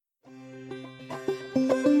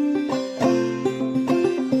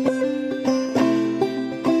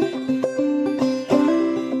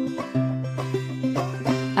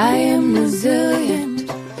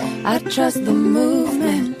trust the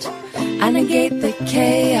movement. I negate the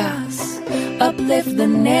chaos, uplift the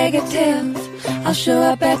negative. I'll show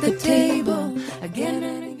up at the table again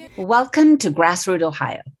and again. Welcome to Grassroot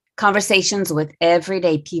Ohio, conversations with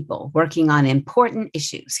everyday people working on important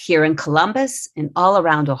issues here in Columbus and all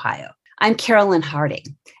around Ohio. I'm Carolyn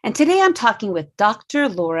Harding, and today I'm talking with Dr.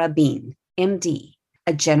 Laura Bean, MD,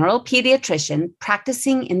 a general pediatrician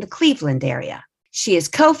practicing in the Cleveland area. She is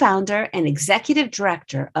co-founder and executive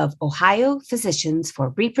director of Ohio Physicians for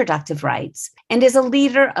Reproductive Rights and is a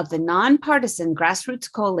leader of the nonpartisan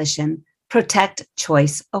grassroots coalition, Protect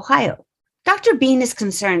Choice Ohio. Dr. Bean is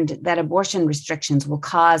concerned that abortion restrictions will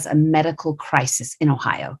cause a medical crisis in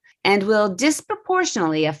Ohio and will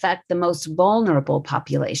disproportionately affect the most vulnerable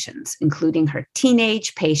populations, including her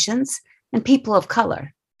teenage patients and people of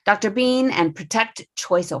color. Dr. Bean and Protect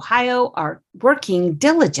Choice Ohio are working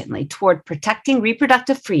diligently toward protecting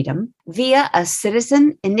reproductive freedom via a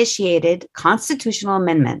citizen-initiated constitutional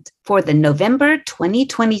amendment for the November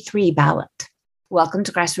 2023 ballot. Welcome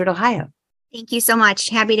to Grassroot Ohio. Thank you so much.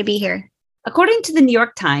 Happy to be here. According to the New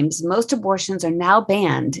York Times, most abortions are now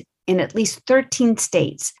banned in at least 13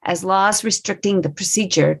 states as laws restricting the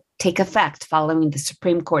procedure take effect following the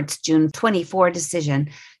Supreme Court's June 24 decision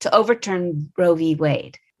to overturn Roe v.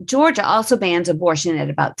 Wade. Georgia also bans abortion at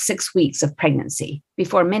about 6 weeks of pregnancy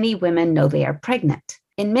before many women know they are pregnant.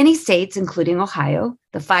 In many states, including Ohio,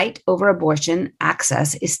 the fight over abortion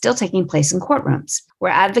access is still taking place in courtrooms,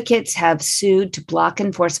 where advocates have sued to block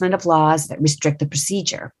enforcement of laws that restrict the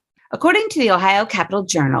procedure. According to the Ohio Capitol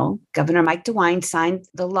Journal, Governor Mike DeWine signed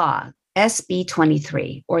the law, SB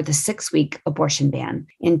 23, or the 6-week abortion ban,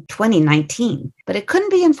 in 2019, but it couldn't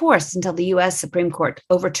be enforced until the U.S. Supreme Court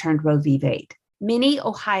overturned Roe v. Wade. Many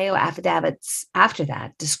Ohio affidavits after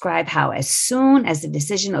that describe how as soon as the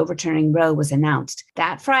decision overturning Roe was announced,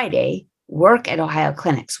 that Friday, work at Ohio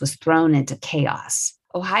clinics was thrown into chaos.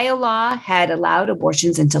 Ohio law had allowed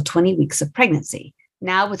abortions until 20 weeks of pregnancy.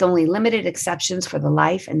 Now, with only limited exceptions for the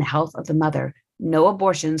life and the health of the mother, no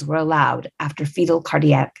abortions were allowed after fetal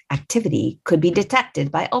cardiac activity could be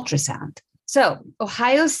detected by ultrasound. So,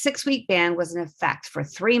 Ohio's 6-week ban was in effect for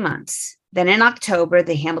 3 months. Then in October,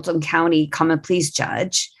 the Hamilton County Common Pleas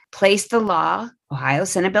judge placed the law, Ohio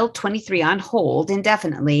Senate Bill 23, on hold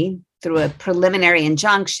indefinitely through a preliminary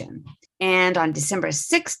injunction. And on December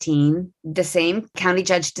 16, the same county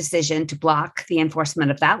judge decision to block the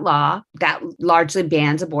enforcement of that law that largely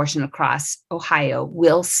bans abortion across Ohio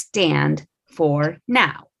will stand for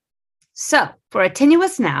now. So for a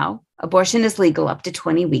tenuous now, abortion is legal up to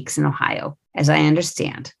 20 weeks in Ohio, as I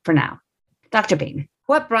understand, for now. Dr. Bean,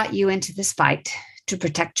 what brought you into this fight to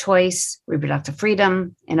protect choice, reproductive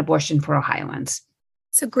freedom, and abortion for Ohioans?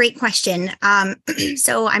 It's a great question.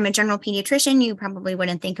 So I'm a general pediatrician. You probably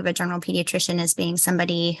wouldn't think of a general pediatrician as being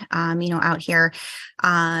somebody, out here,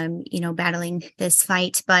 battling this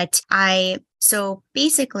fight. But so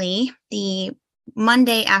basically the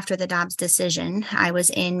Monday after the Dobbs decision, I was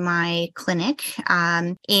in my clinic,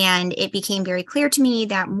 and it became very clear to me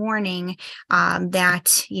that morning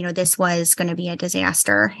that, this was going to be a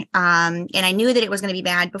disaster. And I knew that it was going to be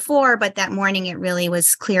bad before, but that morning it really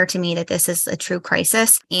was clear to me that this is a true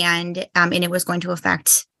crisis, and it was going to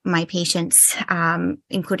affect my patients,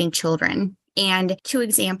 including children. And 2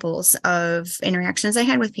 examples of interactions I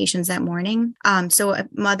had with patients that morning. So a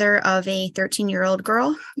mother of a 13-year-old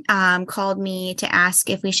girl called me to ask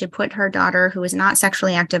if we should put her daughter, who is not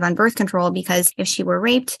sexually active, on birth control, because if she were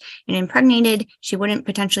raped and impregnated, she wouldn't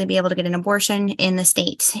potentially be able to get an abortion in the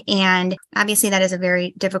state. And obviously that is a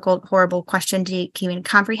very difficult, horrible question to even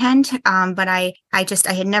comprehend. But I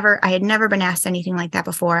had never been asked anything like that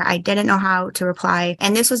before. I didn't know how to reply.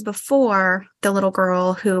 And this was before the little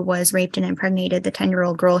girl who was raped and impregnated, the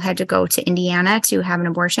 10-year-old girl, had to go to Indiana to have an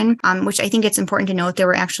abortion, which I think it's important to note. There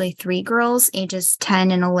were actually 3 girls, ages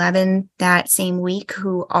 10 and 11, that same week,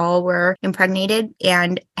 who all were impregnated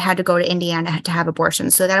and had to go to Indiana to have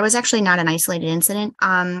abortions. So that was actually not an isolated incident.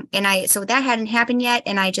 So that hadn't happened yet.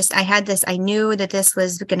 And I knew that this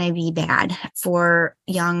was going to be bad for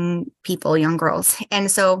young people, young girls.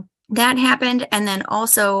 And so that happened. And then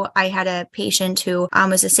also I had a patient who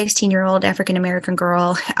was a 16-year-old African-American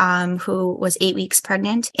girl who was 8 weeks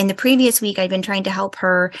pregnant. In the previous week, I'd been trying to help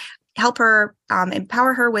her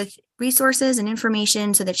empower her with resources and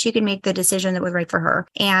information so that she could make the decision that was right for her.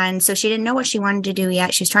 And so she didn't know what she wanted to do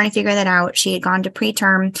yet. She was trying to figure that out. She had gone to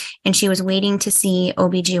preterm and she was waiting to see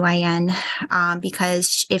OBGYN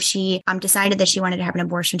because if she decided that she wanted to have an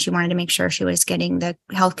abortion, she wanted to make sure she was getting the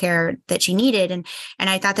healthcare that she needed. And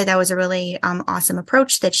I thought that was a really awesome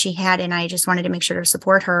approach that she had. And I just wanted to make sure to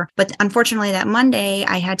support her. But unfortunately, that Monday,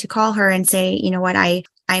 I had to call her and say, you know what, I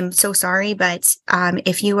I'm so sorry, but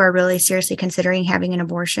if you are really seriously considering having an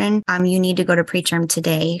abortion, you need to go to preterm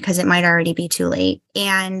today because it might already be too late.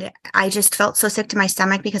 And I just felt so sick to my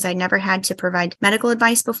stomach because I never had to provide medical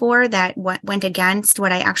advice before that went against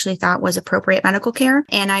what I actually thought was appropriate medical care.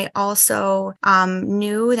 And I also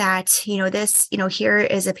knew that, here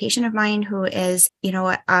is a patient of mine who is,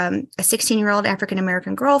 a 16-year-old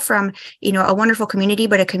African-American girl from, a wonderful community,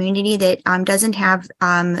 but a community that doesn't have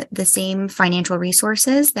the same financial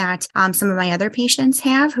resources that some of my other patients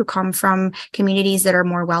have who come from communities that are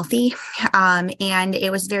more wealthy. And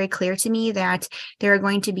it was very clear to me that there are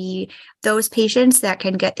going to be those patients that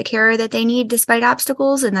can get the care that they need despite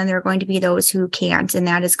obstacles. And then there are going to be those who can't. And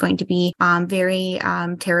that is going to be very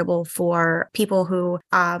terrible for people who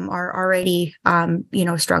are already,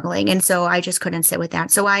 struggling. And so I just couldn't sit with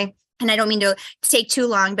that. And I don't mean to take too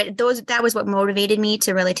long, but that was what motivated me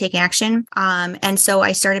to really take action. And so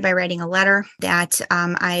I started by writing a letter that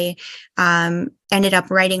I ended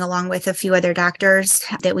up writing along with a few other doctors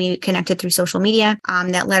that we connected through social media.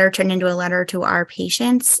 That letter turned into a letter to our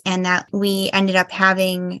patients, and that we ended up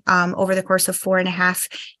having over the course of 4.5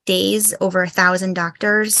 days, over 1,000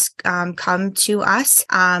 doctors come to us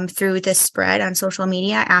through this spread on social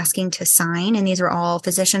media asking to sign. And these were all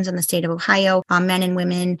physicians in the state of Ohio, men and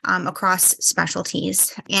women across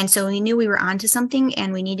specialties. And so we knew we were onto something,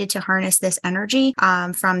 and we needed to harness this energy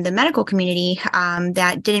from the medical community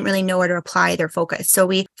that didn't really know where to apply their focus. So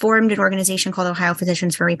we formed an organization called Ohio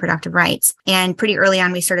Physicians for Reproductive Rights. And pretty early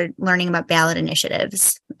on, we started learning about ballot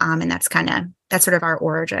initiatives. And that's sort of our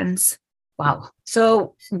origins. Wow.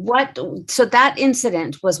 So that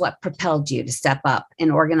incident was what propelled you to step up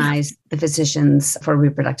and organize the Physicians for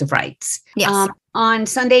Reproductive Rights. Yes. On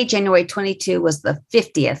Sunday, January 22 was the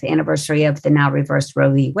 50th anniversary of the now reversed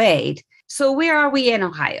Roe v. Wade. So where are we in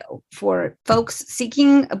Ohio for folks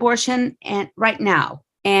seeking abortion right now,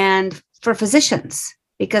 and for physicians?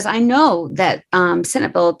 Because I know that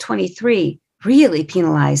Senate Bill 23 really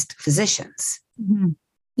penalized physicians. Mm-hmm.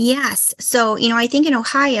 Yes. So, I think in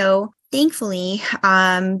Ohio, thankfully,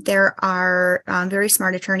 there are very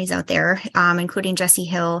smart attorneys out there, including Jessie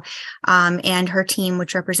Hill and her team,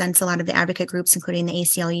 which represents a lot of the advocate groups, including the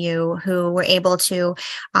ACLU, who were able to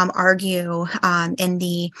argue in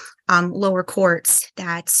the lower courts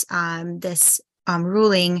that this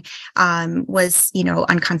ruling was,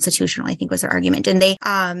 unconstitutional, I think was their argument. And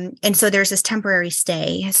and so there's this temporary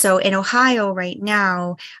stay. So in Ohio right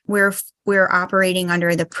now, we're operating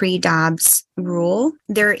under the pre-Dobbs rule.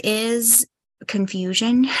 There is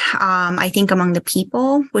confusion, I think, among the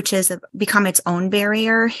people, which has become its own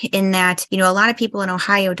barrier in that, a lot of people in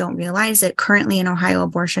Ohio don't realize that currently in Ohio,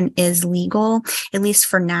 abortion is legal, at least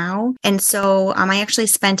for now. And so I actually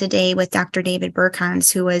spent a day with Dr. David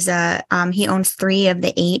Burkhans, who is he owns 3 of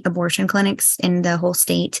the 8 abortion clinics in the whole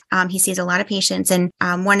state. He sees a lot of patients, and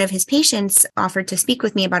one of his patients offered to speak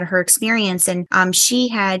with me about her experience. And she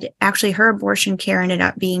had actually, her abortion care ended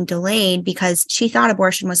up being delayed because she thought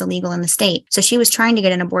abortion was illegal in the state. So she was trying to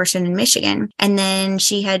get an abortion in Michigan, and then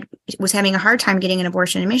she was having a hard time getting an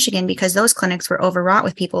abortion in Michigan because those clinics were overwrought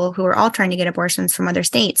with people who were all trying to get abortions from other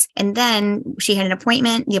states. And then she had an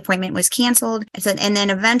appointment. The appointment was canceled. And then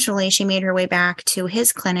eventually she made her way back to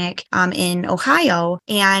his clinic in Ohio.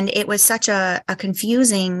 And it was such a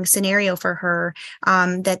confusing scenario for her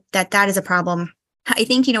that is a problem. I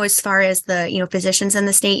think, as far as the, physicians in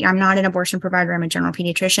the state, I'm not an abortion provider, I'm a general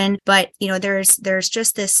pediatrician, but, there's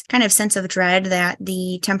just this kind of sense of dread that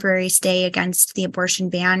the temporary stay against the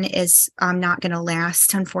abortion ban is not going to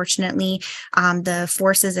last. Unfortunately, the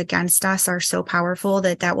forces against us are so powerful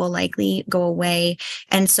that will likely go away.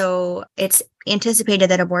 And so it's anticipated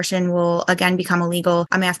that abortion will again become illegal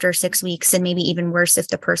after 6 weeks, and maybe even worse if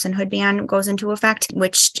the personhood ban goes into effect,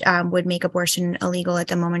 which would make abortion illegal at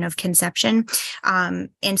the moment of conception.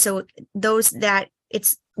 And so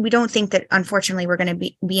we don't think that, unfortunately, we're going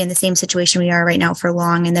to be in the same situation we are right now for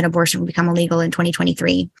long, and that abortion will become illegal in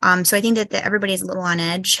 2023. So I think that everybody is a little on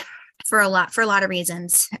edge for a lot of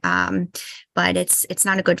reasons, but it's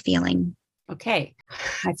not a good feeling. Okay.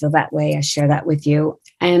 I feel that way. I share that with you.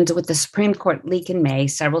 And with the Supreme Court leak in May,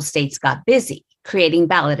 several states got busy creating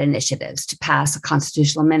ballot initiatives to pass a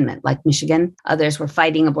constitutional amendment like Michigan. Others were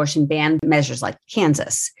fighting abortion ban measures like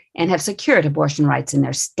Kansas and have secured abortion rights in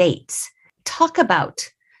their states. Talk about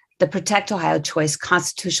the Protect Ohio Choice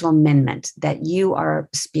constitutional amendment that you are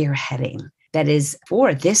spearheading that is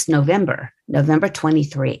for this November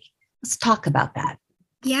 23. Let's talk about that.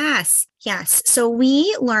 Yes. Yes. So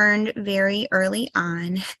we learned very early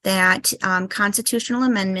on that constitutional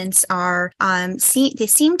amendments are they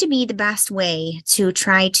seem to be the best way to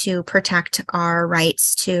try to protect our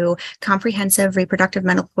rights to comprehensive reproductive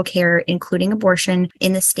medical care, including abortion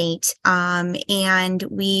in the state. And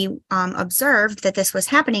we observed that this was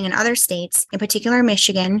happening in other states, in particular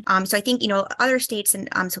Michigan. So I think, other states,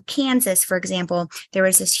 and so Kansas, for example, there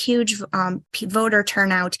was this huge voter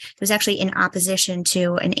turnout. It was actually in opposition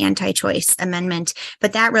to an anti-choice amendment,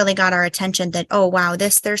 but that really got our attention that, oh, wow,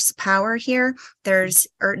 there's power here. There's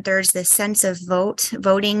this sense of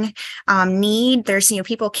voting need. There's,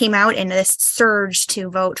 people came out in this surge to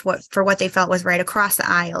vote for what they felt was right across the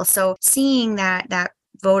aisle. So seeing that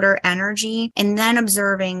voter energy, and then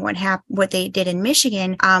observing what they did in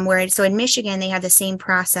Michigan, so in Michigan they have the same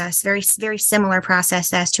process, very very similar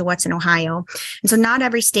process as to what's in Ohio, and so not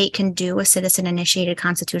every state can do a citizen initiated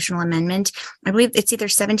constitutional amendment. I believe it's either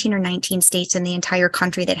 17 or 19 states in the entire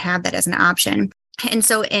country that have that as an option. And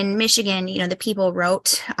so in Michigan, the people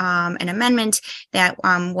wrote an amendment that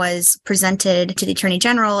was presented to the Attorney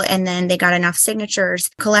General, and then they got enough signatures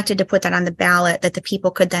collected to put that on the ballot that the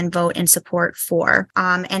people could then vote in support for.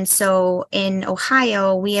 And so in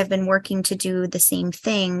Ohio, we have been working to do the same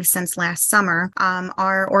thing since last summer.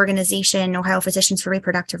 Our organization, Ohio Physicians for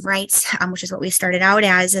Reproductive Rights, which is what we started out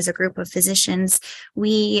as a group of physicians,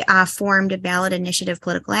 we formed a ballot initiative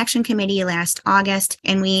political action committee last August,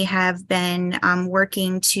 and we have been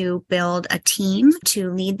working to build a team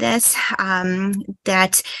to lead this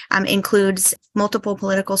that includes multiple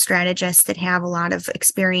political strategists that have a lot of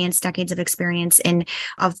experience, decades of experience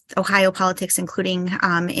of Ohio politics, including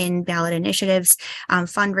in ballot initiatives,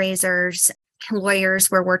 fundraisers,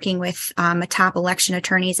 lawyers. We're working with top election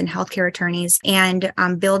attorneys and healthcare attorneys, and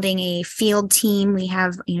building a field team. We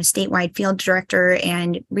have statewide field director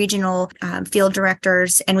and regional field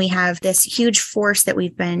directors, and we have this huge force that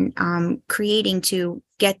we've been creating to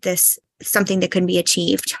get this something that can be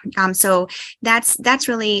achieved. So that's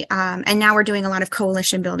really, and now we're doing a lot of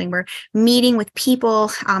coalition building. We're meeting with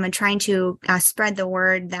people and trying to spread the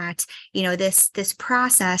word that, this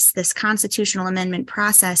process, this constitutional amendment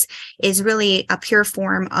process, is really a pure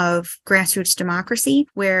form of grassroots democracy,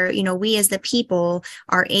 where, we as the people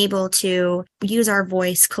are able to use our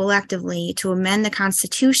voice collectively to amend the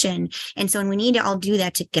Constitution. And so we need to all do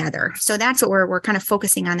that together. So that's what we're kind of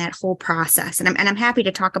focusing on, that whole process. And I'm happy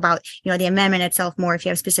to talk about, the amendment itself more if you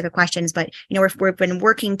have specific questions, but, we've been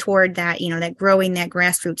working toward that, that growing that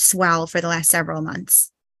grassroots swell for the last several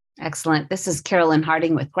months. Excellent. This is Carolyn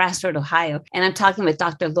Harding with Grassroot Ohio, and I'm talking with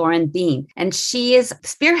Dr. Lauren Bean, and she is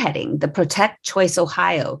spearheading the Protect Choice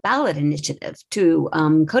Ohio ballot initiative to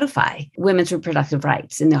codify women's reproductive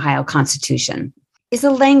rights in the Ohio Constitution. Is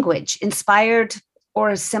the language inspired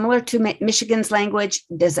or similar to Michigan's language?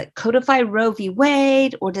 Does it codify Roe v.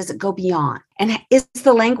 Wade, or does it go beyond? And is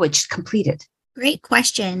the language completed? Great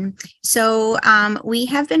question. So we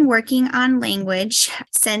have been working on language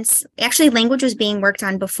since, actually language was being worked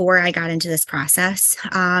on before I got into this process,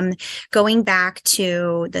 going back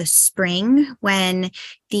to the spring when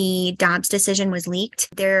the Dobbs decision was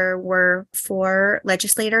leaked. There were 4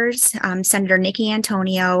 legislators, Senator Nikki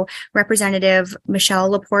Antonio, Representative Michelle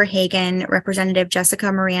Lepore Hagan, Representative Jessica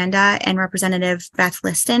Miranda, and Representative Beth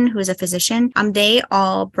Liston, who is a physician. They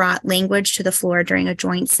all brought language to the floor during a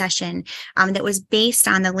joint session that was based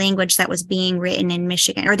on the language that was being written in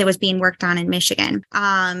Michigan, or that was being worked on in Michigan.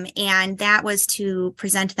 And that was to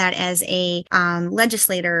present that as a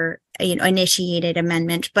legislator initiated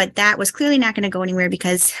amendment, but that was clearly not going to go anywhere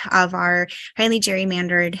because of our highly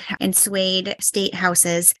gerrymandered and swayed state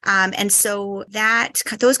houses. And so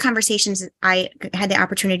those conversations, I had the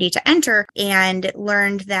opportunity to enter and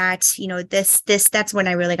learned that, that's when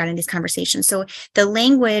I really got into these conversations. So the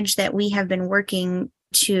language that we have been working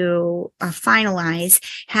to finalize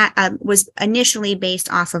was initially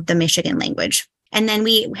based off of the Michigan language. And then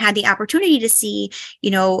we had the opportunity to see,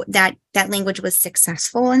 that language was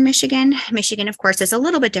successful in Michigan. Michigan, of course, is a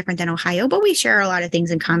little bit different than Ohio, but we share a lot of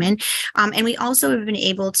things in common. And we also have been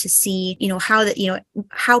able to see,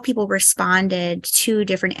 how people responded to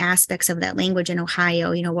different aspects of that language in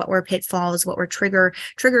Ohio. What were pitfalls? What were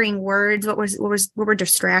triggering words? What were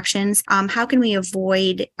distractions? How can we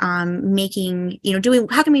avoid how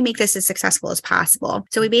can we make this as successful as possible?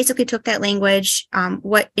 So we basically took that language,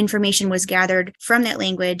 what information was gathered from that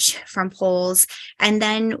language, from polls, and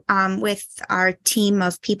then with our team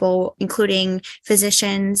of people, including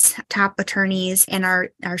physicians, top attorneys, and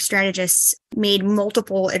our strategists, made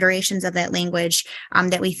multiple iterations of that language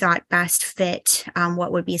that we thought best fit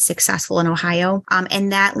what would be successful in Ohio.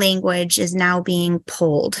 And that language is now being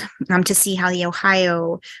pulled to see how the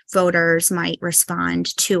Ohio voters might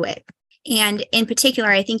respond to it. And in particular,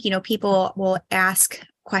 I think, people will ask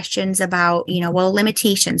questions about,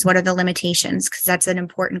 limitations. What are the limitations? Because that's an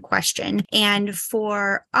important question. And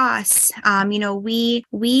for us,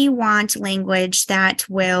 we want language that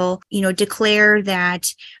will, declare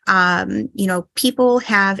that, people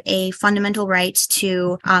have a fundamental right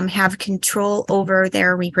to have control over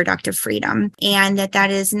their reproductive freedom, and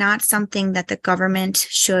that is not something that the government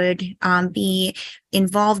should be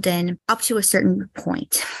involved in up to a certain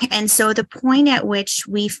point. And so the point at which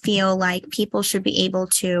we feel like people should be able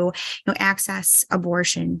to access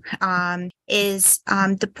abortion is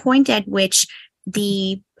the point at which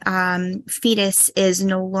the fetus is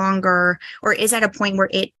no longer, or is at a point where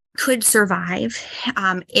it could survive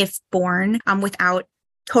if born without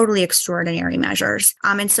totally extraordinary measures.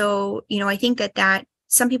 And so, I think that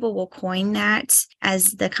some people will coin that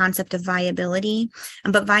as the concept of viability,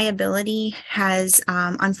 but viability has,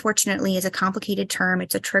 unfortunately, is a complicated term.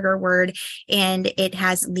 It's a trigger word, and it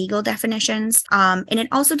has legal definitions. And it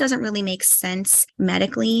also doesn't really make sense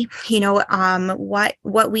medically.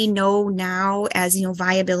 What we know now as,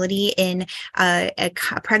 viability in a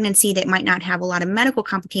pregnancy that might not have a lot of medical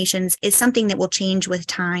complications is something that will change with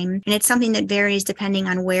time. And it's something that varies depending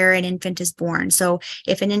on where an infant is born. So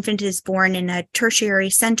if an infant is born in a tertiary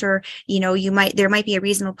center, there might be a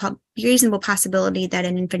reasonable possibility that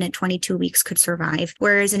an infant at 22 weeks could survive.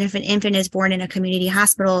 Whereas if an infant is born in a community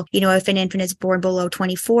hospital, if an infant is born below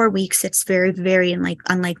 24 weeks, it's very, very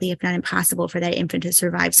unlikely, if not impossible, for that infant to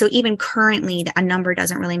survive. So even currently, a number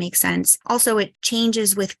doesn't really make sense. Also, it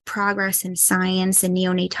changes with progress in science and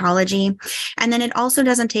neonatology. And then it also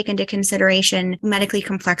doesn't take into consideration medically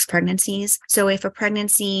complex pregnancies. So if a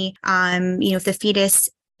pregnancy, if the fetus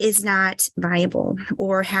is not viable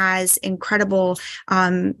or has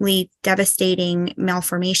incredibly devastating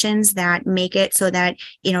malformations that make it so that,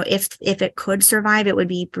 if it could survive, it would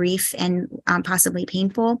be brief and possibly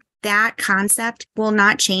painful. That concept will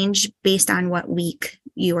not change based on what week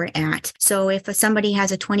you are at. So if somebody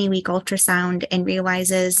has a 20-week ultrasound and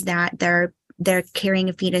realizes that they're carrying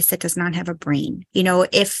a fetus that does not have a brain,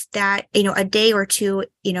 if that, a day or two,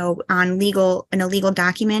 in a legal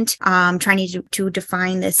document, trying to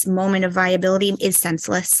define this moment of viability is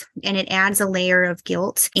senseless. And it adds a layer of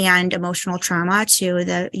guilt and emotional trauma to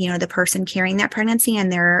the person carrying that pregnancy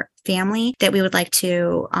and their family that we would like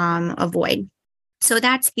to avoid. So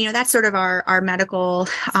that's sort of our medical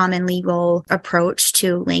and legal approach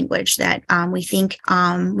to language that we think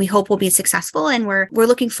we hope will be successful, and we're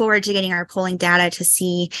looking forward to getting our polling data to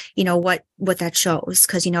see what that shows,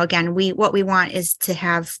 because again, what we want is to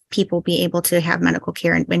have people be able to have medical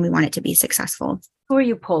care, and when we want it to be successful. Who are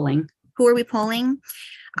you polling? Who are we polling?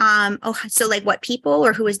 So like what people,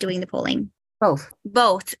 or who is doing the polling?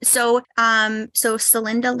 Both. So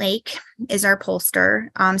Celinda Lake is our pollster.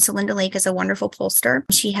 Celinda Lake is a wonderful pollster.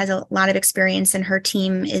 She has a lot of experience, and her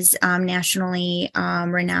team is nationally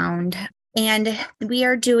renowned. And we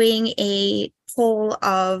are doing a poll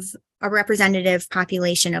of a representative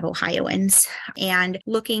population of Ohioans and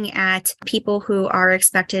looking at people who are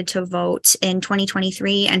expected to vote in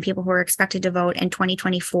 2023 and people who are expected to vote in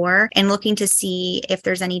 2024, and looking to see if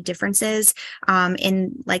there's any differences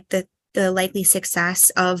in like the likely success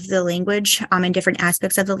of the language and different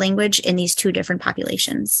aspects of the language in these two different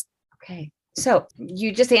populations. Okay. So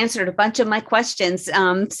you just answered a bunch of my questions.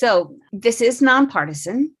 So this is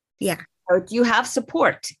nonpartisan. Yeah. So do you have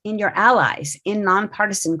support in your allies in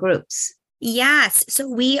nonpartisan groups? Yes. So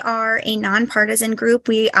we are a nonpartisan group.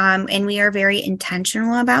 And we are very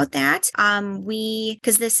intentional about that.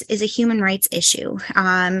 Because this is a human rights issue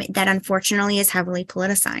that unfortunately is heavily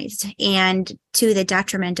politicized and to the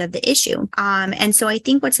detriment of the issue. And so I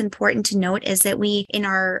think what's important to note is that we, in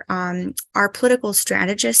our political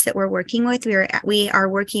strategists that we're working with, we are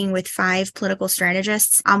working with 5 political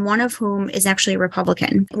strategists, one of whom is actually a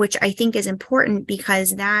Republican, which I think is important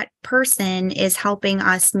because that person is helping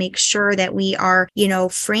us make sure that we are,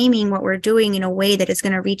 framing what we're doing in a way that is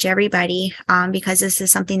going to reach everybody, because this is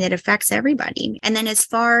something that affects everybody. And then as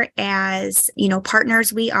far as,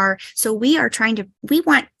 partners, we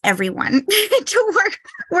want everyone to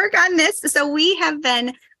work on this. So we have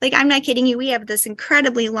been, I'm not kidding you, we have this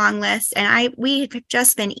incredibly long list, and we have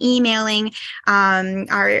just been emailing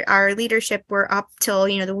our leadership. We're up till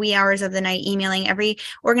the wee hours of the night emailing every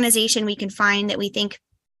organization we can find that we think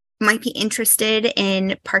might be interested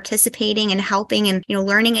in participating and helping and,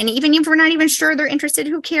 learning. And even if we're not even sure they're interested,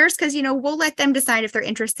 who cares? Because, we'll let them decide if they're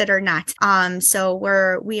interested or not.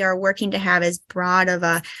 So we are working to have as broad of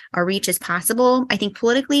a reach as possible, I think,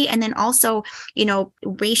 politically. And then also,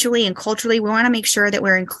 racially and culturally, we want to make sure that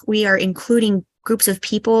we are including groups of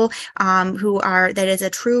people that is a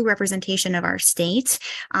true representation of our state,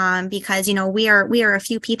 because we are a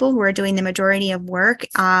few people who are doing the majority of work,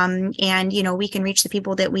 and we can reach the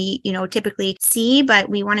people that we typically see, but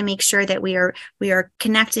we want to make sure that we are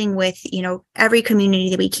connecting with every community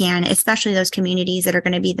that we can, especially those communities that are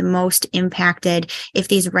going to be the most impacted if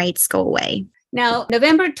these rights go away. Now,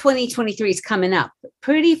 November 2023 is coming up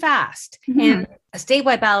pretty fast, and a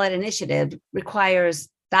statewide ballot initiative requires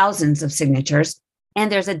thousands of signatures, and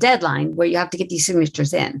there's a deadline where you have to get these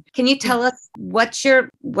signatures in. Can you tell us what's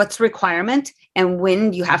the requirement and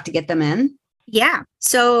when you have to get them in? Yeah,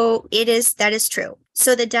 so that is true.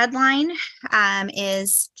 So the deadline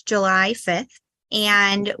is July 5th,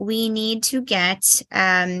 and we need to get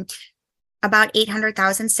about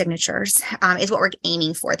 800,000 signatures is what we're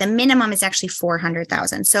aiming for. The minimum is actually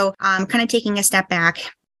 400,000. So kind of taking a step back.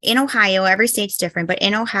 In Ohio, every state's different, but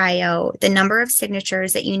in Ohio, the number of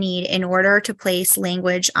signatures that you need in order to place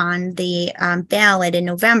language on the ballot in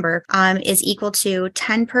November is equal to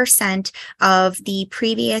 10% of the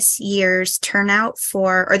previous year's turnout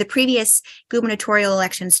or the previous gubernatorial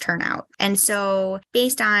elections turnout. And so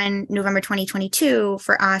based on November 2022,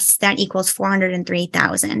 for us, that equals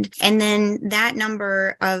 403,000. And then that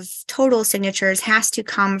number of total signatures has to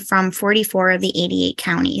come from 44 of the 88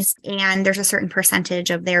 counties. And there's a certain percentage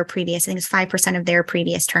of their previous, I think it's 5% of their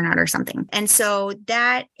previous turnout or something. And so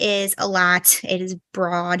that is a lot. It is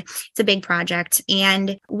broad. It's a big project.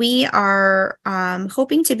 And we are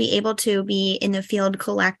hoping to be able to be in the field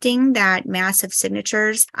collecting that massive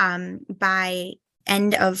signatures by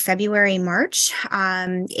end of February, March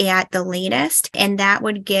at the latest. And that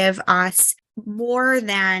would give us more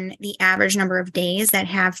than the average number of days that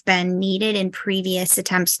have been needed in previous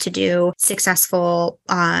attempts to do successful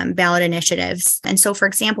ballot initiatives. And so, for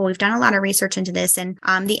example, we've done a lot of research into this, and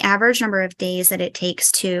the average number of days that it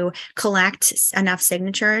takes to collect enough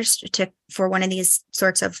signatures for one of these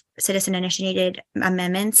sorts of citizen-initiated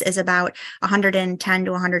amendments is about 110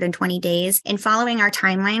 to 120 days. And following our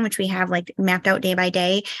timeline, which we have mapped out day by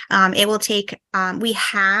day, it will take, we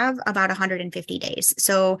have about 150 days.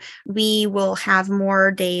 So we will have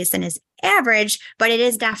more days than is average, but it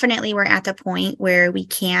is definitely, we're at the point where we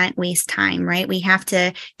can't waste time, right? We have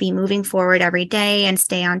to be moving forward every day and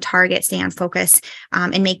stay on target, stay on focus,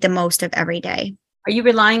 and make the most of every day. Are you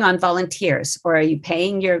relying on volunteers or are you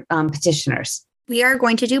paying your petitioners? We are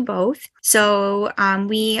going to do both. So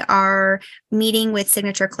we are meeting with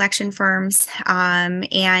signature collection firms,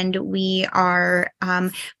 and we are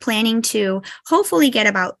planning to hopefully get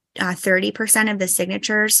about 30% of the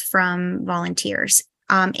signatures from volunteers.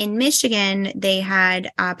 In Michigan, they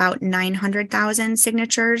had about 900,000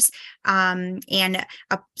 signatures, and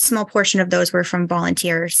a small portion of those were from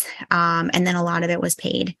volunteers, and then a lot of it was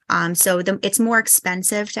paid. So it's more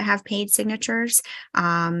expensive to have paid signatures,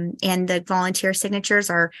 and the volunteer signatures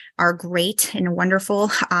are great and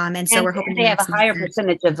wonderful. And so we're hoping they have a higher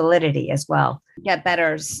percentage of validity as well. Get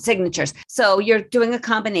better signatures. So you're doing a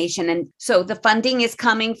combination, and so the funding is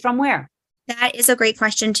coming from where? That is a great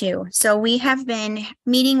question, too. So we have been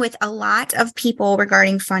meeting with a lot of people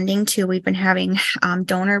regarding funding, too. We've been having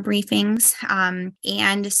donor briefings.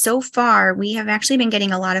 And so far, we have actually been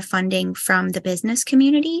getting a lot of funding from the business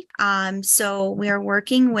community. So we are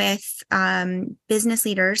working with business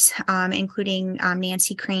leaders, including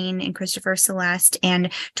Nancy Crane and Christopher Celeste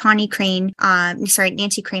and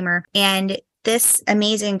Nancy Kramer. And this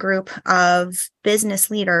amazing group of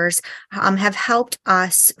business leaders have helped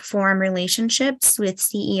us form relationships with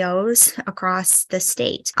CEOs across the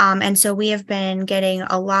state. And so we have been getting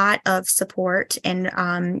a lot of support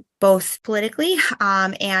and both politically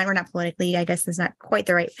or not politically, I guess is not quite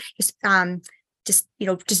the right, just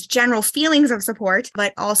general feelings of support,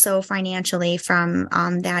 but also financially from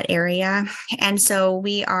that area. And so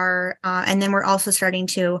we are, and then we're also starting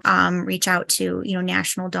to reach out to,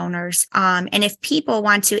 national donors. And if people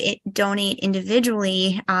want to donate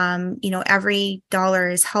individually, every dollar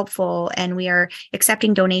is helpful, and we are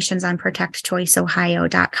accepting donations on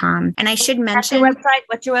protectchoiceohio.com. And I should mention,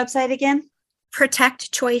 what's your website again?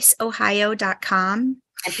 protectchoiceohio.com.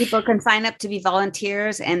 And people can sign up to be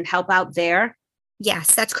volunteers and help out there.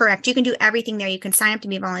 Yes, that's correct. You can do everything there. You can sign up to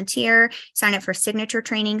be a volunteer, sign up for signature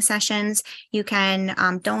training sessions. You can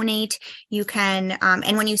donate. You can,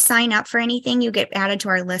 and when you sign up for anything, you get added to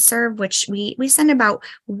our listserv, which we send about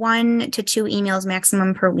 1 to 2 emails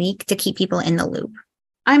maximum per week to keep people in the loop.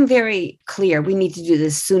 I'm very clear we need to do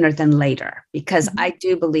this sooner than later, because I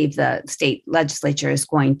do believe the state legislature is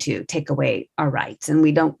going to take away our rights, and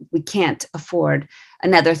we can't afford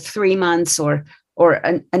another 3 months or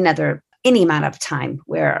another any amount of time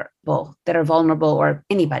where people that are vulnerable or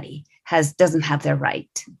anybody doesn't have their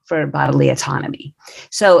right for bodily autonomy.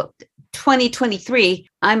 So 2023,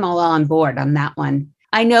 I'm all on board on that one.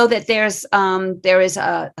 I know that there is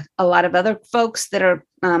a lot of other folks that are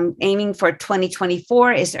aiming for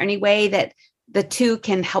 2024. Is there any way that the two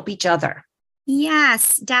can help each other?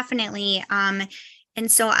 Yes, definitely. And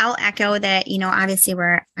so I'll echo that, obviously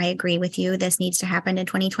I agree with you. This needs to happen in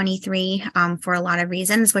 2023 for a lot of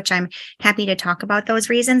reasons, which I'm happy to talk about those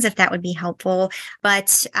reasons if that would be helpful.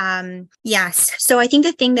 But yes, so I think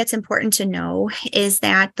the thing that's important to know is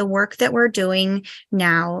that the work that we're doing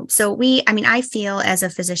now, I feel as a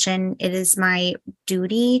physician, it is my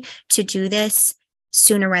duty to do this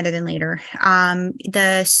sooner rather than later.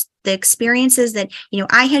 The experiences that,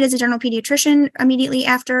 I had as a general pediatrician immediately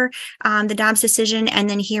after the Dobbs decision, and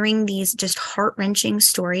then hearing these just heart-wrenching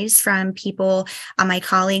stories from people, my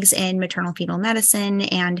colleagues in maternal fetal medicine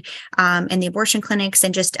and the abortion clinics,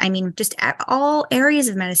 and just at all areas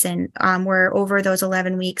of medicine, where over those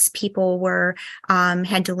 11 weeks, people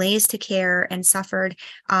had delays to care and suffered.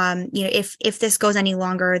 If this goes any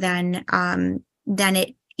longer, then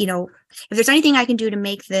it, if there's anything I can do to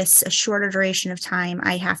make this a shorter duration of time,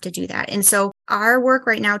 I have to do that. And so our work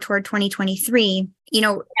right now toward 2023,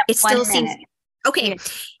 it still seems okay. Yeah.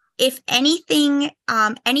 If anything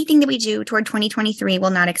that we do toward 2023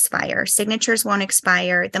 will not expire. Signatures won't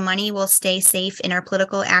expire. The money will stay safe in our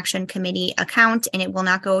political action committee account, and it will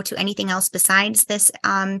not go to anything else besides this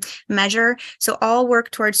measure. So all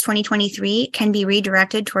work towards 2023 can be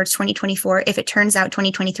redirected towards 2024 if it turns out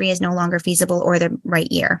 2023 is no longer feasible or the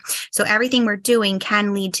right year. So everything we're doing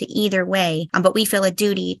can lead to either way, but we feel a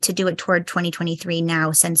duty to do it toward 2023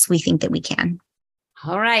 now, since we think that we can.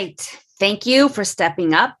 All right. Thank you for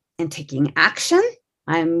stepping up and taking action.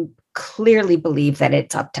 I clearly believe that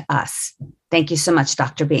it's up to us. Thank you so much,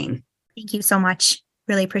 Dr. Bean. Thank you so much.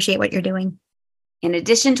 Really appreciate what you're doing. In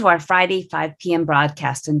addition to our Friday 5 p.m.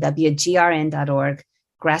 broadcast on WGRN.org,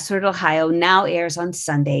 Grassroot Ohio now airs on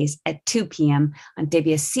Sundays at 2 p.m. on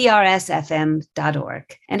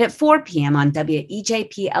WCRSFM.org and at 4 p.m. on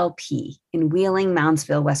WEJPLP in Wheeling,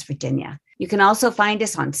 Moundsville, West Virginia. You can also find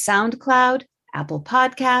us on SoundCloud, Apple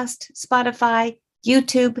Podcast, Spotify,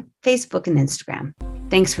 YouTube, Facebook, and Instagram.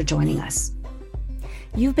 Thanks for joining us.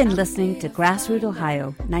 You've been listening to Grassroot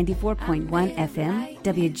Ohio, 94.1 FM,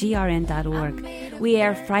 WGRN.org. We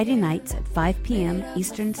air Friday nights at 5 p.m.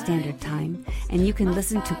 Eastern Standard Time, and you can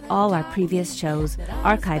listen to all our previous shows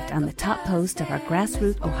archived on the top post of our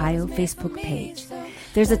Grassroot Ohio Facebook page.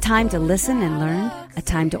 There's a time to listen and learn, a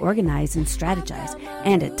time to organize and strategize,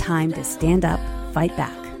 and a time to stand up, fight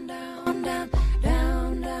back.